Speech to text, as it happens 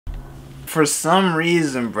For some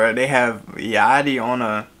reason, bro, they have Yachty on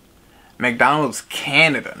a McDonald's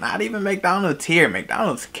Canada. Not even McDonald's here.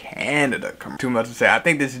 McDonald's Canada. Too much to say. I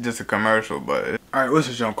think this is just a commercial, but... Alright, what's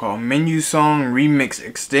this song called? Menu Song Remix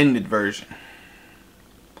Extended Version.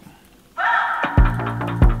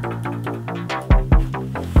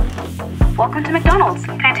 Welcome to McDonald's.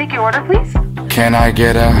 Can I take your order, please? Can I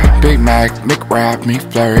get a Big Mac, McWrap,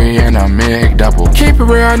 McFlurry, and a McDouble? Keep it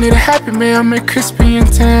real, I need a Happy Meal, McCrispy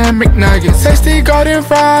and 10 McNuggets. Tasty golden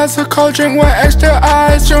fries, a cold drink with extra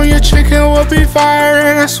ice. Junior chicken will be fire,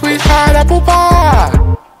 and a sweet hot apple pie.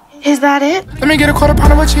 Is that it? Let me get a quarter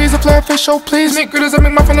pounder with cheese, a flare fish show, please. McGriddles, a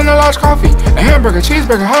McMuffin, and a large coffee. A hamburger,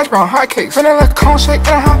 cheeseburger, hash brown, hot cakes, vanilla cone shake, and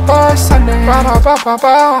a hot fudge sundae.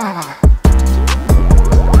 Ba-da-ba-ba-ba.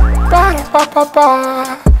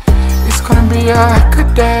 Ba-da-ba-ba-ba. It's gonna be a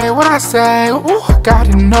good day, what I say. Ooh, I got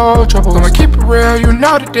in no trouble. Gonna keep it real, you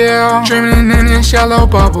know the deal. Dreaming in this yellow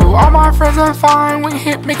bubble. All my friends are fine, we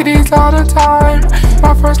hit Mickey's all the time.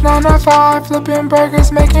 My first 9 to 5, flipping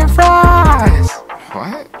burgers, making fries.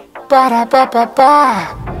 What?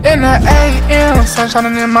 Ba-da-ba-ba-ba. In the AM, sun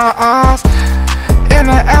shining in my eyes. In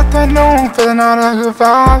the afternoon, feeling all the good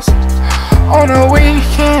vibes. On the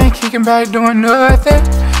weekend, kicking back, doing nothing.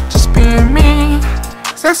 Just being me.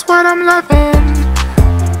 That's what I'm loving.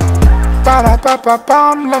 Ba-da-ba-ba-ba,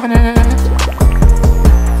 I'm loving it.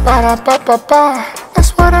 Ba-da-ba-ba-ba,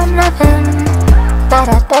 that's what I'm loving.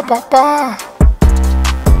 Ba-da-ba-ba-ba.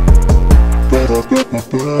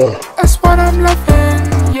 Ba-da-ba-ba-ba, that's what I'm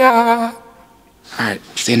loving, yeah. Alright,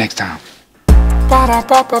 see you next time.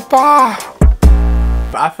 Ba-da-ba-ba-ba.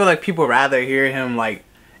 I feel like people rather hear him like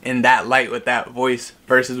in that light with that voice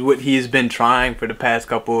versus what he's been trying for the past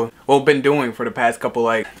couple, been doing for the past couple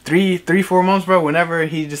like 4 months, bro. Whenever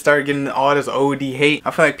he just started getting all this OD hate, I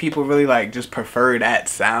feel like people really like just prefer that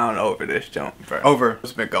sound over this jump, bro. Over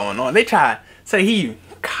what's been going on. They try to say he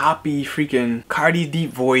copy freaking Cardi's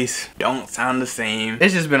deep voice, don't sound the same.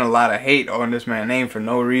 It's just been a lot of hate on this man's name for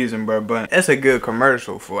no reason, bro. But it's a good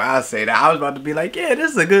commercial for. I'll say that. I was about to be like, yeah,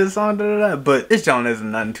 this is a good song, but this joint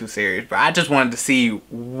isn't nothing too serious, bro. I just wanted to see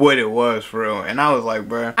what it was for real, and I was like,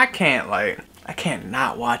 bro, I can't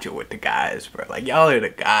not watch it with the guys, bro. Like, y'all are the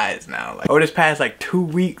guys now. Like, over this past like 2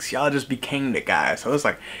 weeks, y'all just became the guys. So it's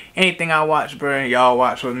like anything I watch, bro, y'all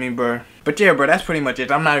watch with me, bro. But yeah, bro, that's pretty much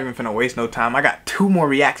it. I'm not even finna waste no time. I got 2 more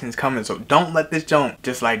reactions coming, so don't let this joint,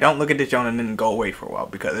 just like, don't look at this joint and then go away for a while,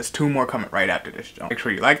 because there's 2 more coming right after this joint. Make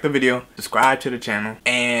sure you like the video, subscribe to the channel,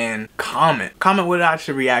 and comment what I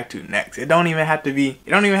should react to next. It don't even have to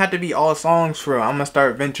be all songs for real. I'm gonna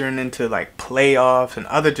start venturing into like playoffs and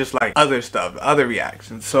other, just like other stuff, other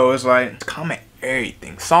reactions. So it's like, comment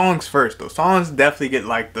everything. Songs first though. Songs definitely get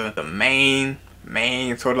like the main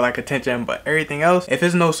sort of like attention, but everything else, if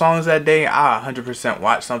there's no songs that day, I 100%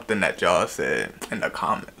 watch something that y'all said in the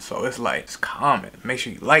comments. So it's like, just comment, make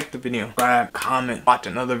sure you like the video, subscribe, comment, watch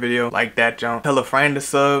another video like that jump, tell a friend to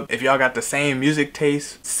sub. If y'all got the same music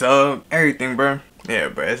taste, sub, everything, bro. Yeah,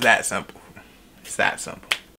 bro, it's that simple. It's that simple.